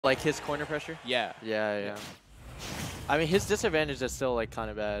Like his corner pressure? Yeah. Yeah. I mean, his disadvantage is still like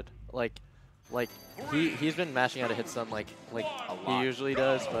kind of bad. Like he's been mashing out a hit stun like he usually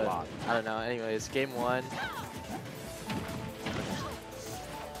does, but I don't know. Anyways, game 1.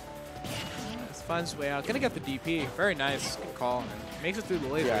 Just finds his way out. Gonna get the DP. Very nice. Good call. And makes it through the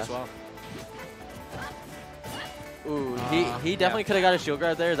laser as well. Ooh, he definitely could have got a shield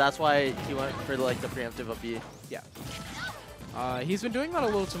guard there. That's why he went for the preemptive up B. Yeah. He's been doing that a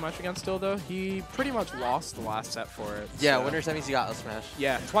little too much against Dill, though. He pretty much lost the last set for it. Yeah, so. winner semis he got a smash.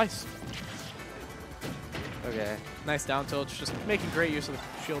 Yeah, twice. Okay. Nice down tilt, just making great use of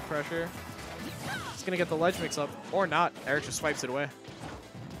the shield pressure. He's gonna get the ledge mix up, or not. Eric just swipes it away.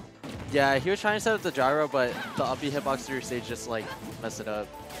 Yeah, he was trying to set up the gyro, but the up B hitbox through stage just messed it up.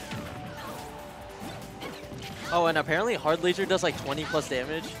 Oh, and apparently hard laser does 20+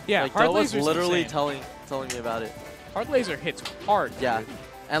 damage. Yeah, like hard Dill was laser's literally insane. telling me about it. Hard laser hits hard. Yeah, dude.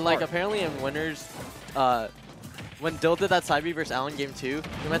 and hard. apparently in winners, when Dill did that side B versus Allen game 2,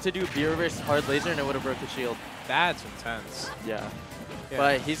 he meant to do B reverse hard laser and it would have broke the shield. That's intense. Yeah.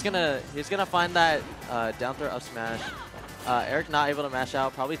 But he's gonna find that down throw up smash. Eric not able to mash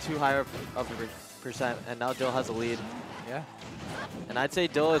out, probably too high of a percent, and now Dill has a lead. Yeah. And I'd say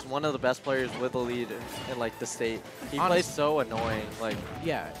Dill is one of the best players with a lead in the state. He plays so annoying.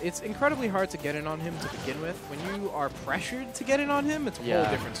 Yeah, it's incredibly hard to get in on him to begin with. When you are pressured to get in on him, it's a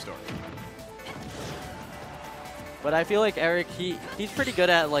whole different story. But I feel like Eric, he's pretty good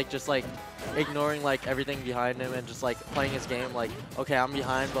at just ignoring everything behind him and just playing his game okay, I'm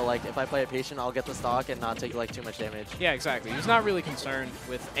behind, but if I play it patient, I'll get the stock and not take too much damage. Yeah, exactly. He's not really concerned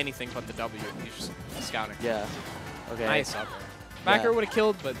with anything but the W. He's just scouting. Yeah. Okay. Nice up. Backer would have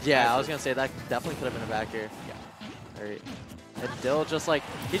killed, but yeah, I was gonna say that definitely could have been a backer. Yeah. All right. And Dill just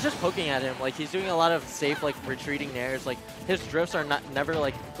he's just poking at him. He's doing a lot of safe retreating nairs. His drifts are never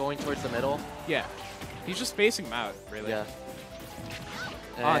going towards the middle. Yeah. He's just spacing him out, really. Yeah.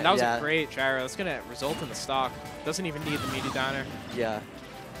 And that was a great gyro. That's gonna result in the stock. Doesn't even need the meaty downer. Yeah.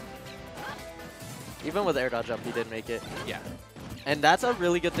 Even with air dodge up, he did make it. Yeah. And that's a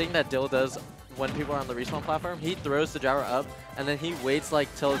really good thing that Dill does when people are on the respawn platform. He throws the gyro up, and then he waits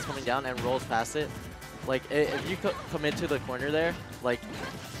till it's coming down and rolls past it. If you commit to the corner there,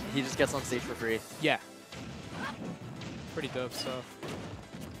 he just gets on stage for free. Yeah. Pretty dope stuff.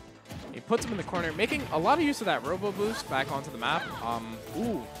 He puts him in the corner, making a lot of use of that robo boost back onto the map.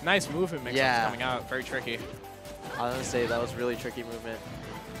 Ooh, nice movement mix coming out. Very tricky. I was gonna say that was really tricky movement.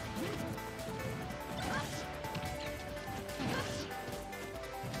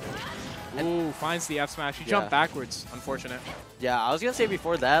 Ooh, finds the F smash. He jumped backwards. Unfortunate. Yeah, I was gonna say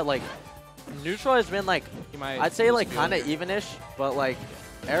before that, neutral has been I'd say kind of evenish, but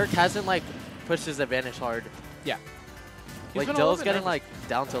Eric hasn't pushed his advantage hard. Yeah. Dill's getting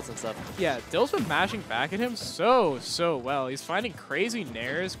down tilts and stuff. Yeah, Dill's been mashing back at him so well. He's finding crazy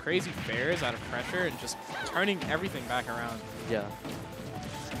nairs, crazy fairs out of pressure, and just turning everything back around. Yeah.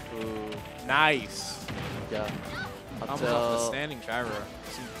 Ooh. Nice. Yeah. Almost off the standing gyro.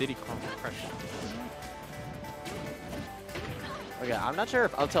 Some Diddy compression. Okay, I'm not sure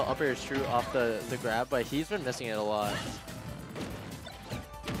if up tilt upper is true off the grab, but he's been missing it a lot.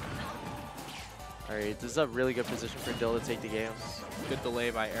 Alright, this is a really good position for Dill to take the game. Good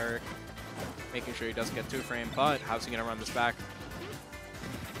delay by Eric. Making sure he doesn't get 2-frame, but how's he going to run this back?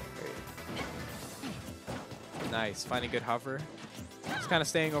 Nice, finding good hover. Just kind of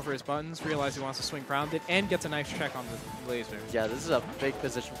staying over his buttons, realize he wants to swing grounded, and gets a nice check on the laser. Yeah, this is a big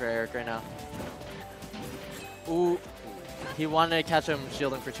position for Eric right now. Ooh, he wanted to catch him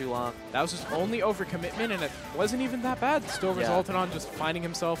shielding for too long. That was his only overcommitment, and it wasn't even that bad. Still resulted on just finding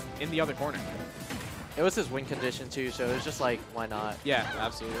himself in the other corner. It was his win condition too, so it was just why not? Yeah,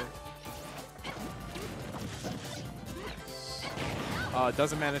 absolutely.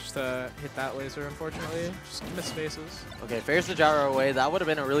 Doesn't manage to hit that laser, unfortunately. Just miss spaces. Okay, fairs the gyro away. That would have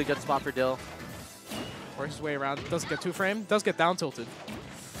been a really good spot for Dill. Works his way around. Doesn't get 2-frame. Does get down tilted.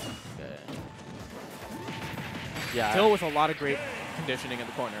 Okay. Yeah. Dill with a lot of great conditioning in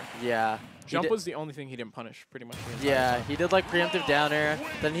the corner. Yeah. Jump was the only thing he didn't punish, pretty much. Yeah, he did preemptive down air.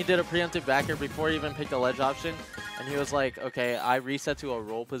 Then he did a preemptive back air before he even picked the ledge option. And he was like, okay, I reset to a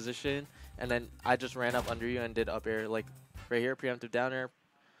roll position. And then I just ran up under you and did up air. Right here, preemptive down air.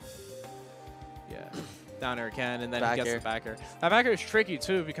 Yeah. Down air again, and then back he gets air. the back air. That back air is tricky,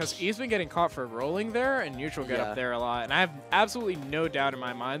 too, because he's been getting caught for rolling there, and neutral get up there a lot. And I have absolutely no doubt in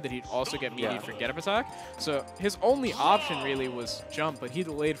my mind that he'd also get meaty for get up attack. So his only option really was jump, but he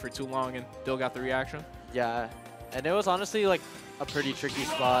delayed for too long, and Dill got the reaction. Yeah, and it was honestly a pretty tricky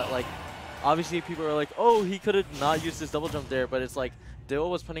spot. Obviously people were like, oh, he could have not used his double jump there, but it's Dill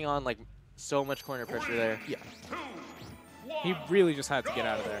was putting on like so much corner pressure there. Yeah. He really just had to get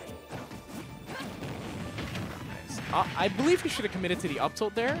out of there. Nice. I believe he should have committed to the up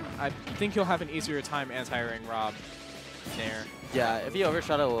tilt there. I think he'll have an easier time anti-airing Rob there. Yeah, if he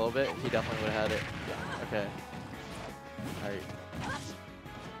overshot it a little bit, he definitely would have had it. Yeah. Okay. Alright.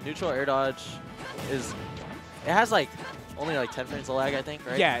 Neutral air dodge is... It has like only like 10 frames of lag, I think,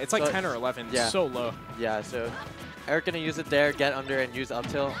 right? Yeah, it's like so 10 or 11. Yeah. So low. Yeah, so Eric gonna use it there, get under, and use up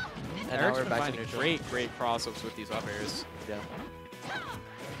tilt. And Eric's now we're been back to finding neutral. great cross-ups with these up airs. Yeah.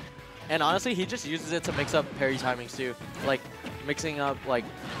 And honestly, he just uses it to mix up parry timings too. Like mixing up like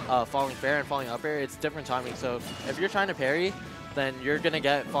falling fair and falling up air, it's different timing. So if you're trying to parry, then you're gonna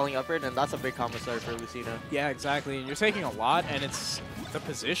get falling up air, and that's a big combo starter for Lucina. Yeah, exactly. And you're taking a lot, and it's the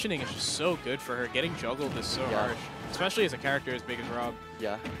positioning is just so good for her. Getting juggled is so harsh, especially as a character as big as Rob.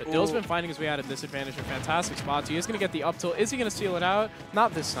 Yeah. But Dill's been finding his way out of disadvantage in fantastic spots. He is going to get the up tilt. Is he going to steal it out?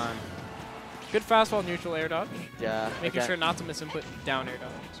 Not this time. Good fastball neutral air dodge. Yeah. Making sure not to miss input down air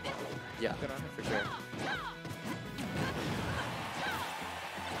dodge. Yeah. Good on him for sure.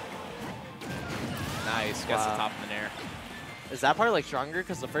 Nice. Gets the top of the nair. Is that part like stronger?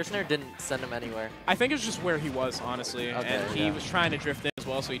 Because the first nair didn't send him anywhere. I think it's just where he was, honestly. Okay, and he was trying to drift in as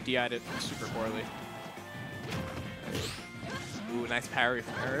well, so he DI'd it super poorly. Ooh, nice parry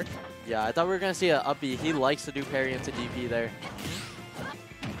from Eric. Yeah, I thought we were going to see an up B. He likes to do parry into DP there.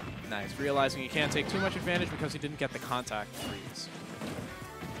 Nice. Realizing he can't take too much advantage because he didn't get the contact freeze.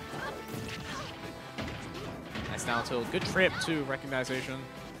 Nice down tilt. Good trip, too. Recognition.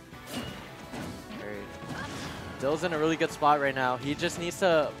 Dill's in a really good spot right now. He just needs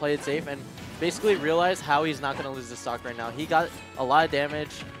to play it safe and basically realize how he's not going to lose the stock right now. He got a lot of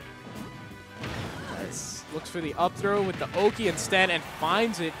damage. Nice. Looks for the up throw with the Oki instead and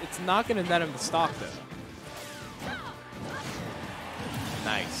finds it. It's not going to net him the stock, though.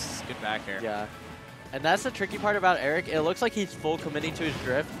 Nice. Good back air. Yeah. And that's the tricky part about Eric. It looks like he's full committing to his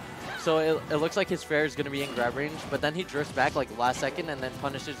drift. So it looks like his fair is going to be in grab range, but then he drifts back like last second and then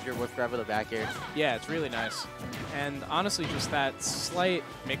punishes your whiff grab with a back air. Yeah, it's really nice. And honestly, just that slight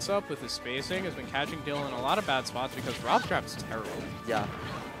mix-up with his spacing has been catching Dill in a lot of bad spots because Rob's grab is terrible. Yeah.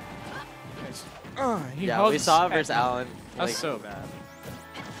 Nice. Yeah, we saw it versus Allen. That's so bad.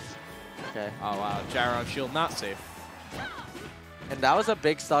 Okay. Oh, wow. Gyro shield not safe. And that was a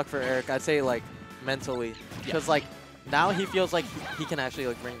big stock for Eric, I'd say, like, mentally. Because, like, now he feels like he can actually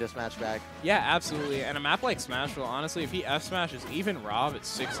like bring this match back. Yeah, absolutely. And a map like Smashville, honestly, if he F smashes even Rob at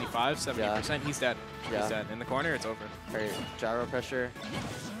 65, 70%, he's dead. Yeah. He's dead. In the corner, it's over. Alright, gyro pressure.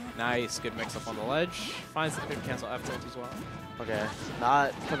 Nice. Good mix up on the ledge. Finds the pin cancel F tilt as well. Okay.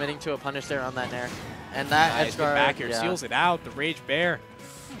 Not committing to a punish there on that nair. And that nice. edge guard back here. Seals it out. The Rage Bear.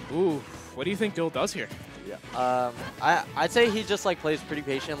 Ooh. What do you think Dill does here? Yeah. I'd say he just like plays pretty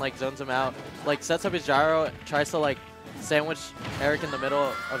patient, like zones him out, like sets up his gyro, tries to like sandwich Eric in the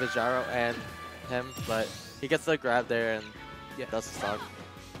middle of his gyro and him, but he gets the grab there and that's the stock.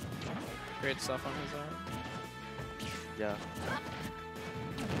 Great stuff on his arm. Yeah.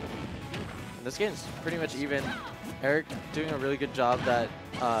 And this game's pretty much even. Eric doing a really good job that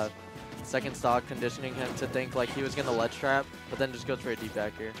second stock conditioning him to think like he was going to ledge trap, but then just goes for a deep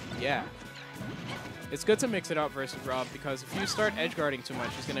back here. Yeah. It's good to mix it up versus Rob because if you start edge guarding too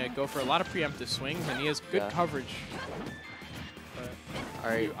much, he's going to go for a lot of preemptive swings and he has good coverage. But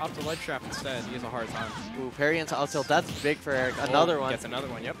if you opt to ledge trap instead, he has a hard time. Ooh, parry into out tilt. That's big for Eric. Another one. Gets another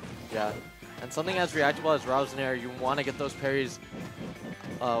one, yep. Yeah. And something as reactable as Rob's Nair, you want to get those parries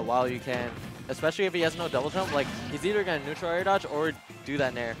while you can. Especially if he has no double jump. Like, he's either going to neutral air dodge or do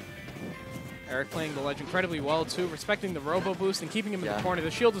that Nair. Eric playing the ledge incredibly well, too, respecting the robo boost and keeping him in the corner.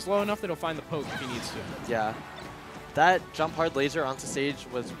 The shield is low enough that he'll find the poke if he needs to. Yeah. That jump hard laser onto stage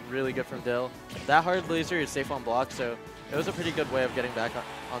was really good from Dill. That hard laser is safe on block, so it was a pretty good way of getting back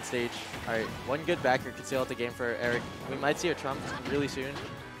on stage. All right, one good backer could seal out the game for Eric. We might see a trump really soon.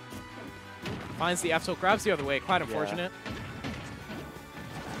 Finds the F tilt, grabs the other way. Quite unfortunate.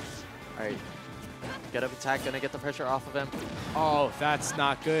 All right. Get up attack, gonna get the pressure off of him. Oh, that's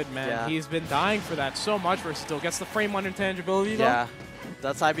not good, man. Yeah. He's been dying for that so much versus Dill. Gets the frame one intangibility, though. Yeah,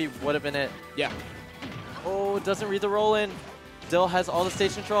 that side B would have been it. Yeah. Oh, doesn't read the roll in. Dill has all the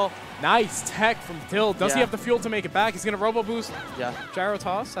stage control. Nice tech from Dill. Does he have the fuel to make it back? He's gonna robo boost. Yeah. Gyro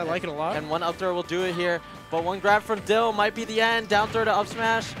toss. I like it a lot. And one up throw will do it here. But one grab from Dill might be the end. Down throw to up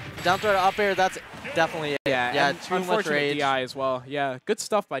smash. Down throw to up air. That's definitely it. Yeah, too much rage. DI as well. Yeah, good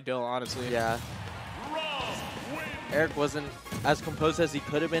stuff by Dill, honestly. Yeah. Eric wasn't as composed as he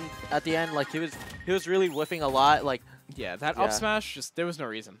could have been at the end. Like he was really whiffing a lot. Like that up smash, just there was no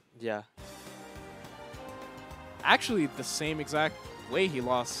reason. Yeah. Actually, the same exact way he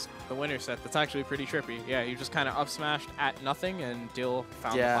lost the winner set. That's actually pretty trippy. Yeah, he just kind of up smashed at nothing, and Dill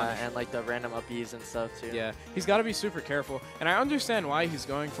found the punish. Yeah, and like the random up Bs and stuff too. Yeah, he's got to be super careful. And I understand why he's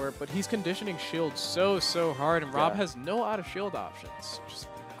going for it, but he's conditioning shield so hard, and Rob has no out of shield options. Just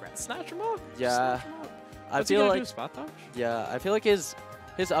snatch him up. Yeah. Snatch him up. I feel like spot dodge? Yeah, I feel like his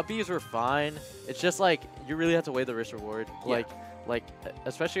up Bs were fine. It's just like you really have to weigh the risk reward. Yeah. Like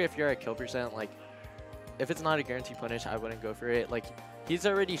especially if you're at kill percent, like if it's not a guaranteed punish, I wouldn't go for it. Like he's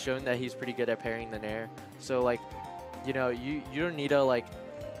already shown that he's pretty good at parrying the nair. So like, you know, you don't need to like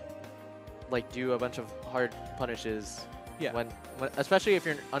do a bunch of hard punishes. Yeah. When especially if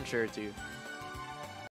you're unsure too.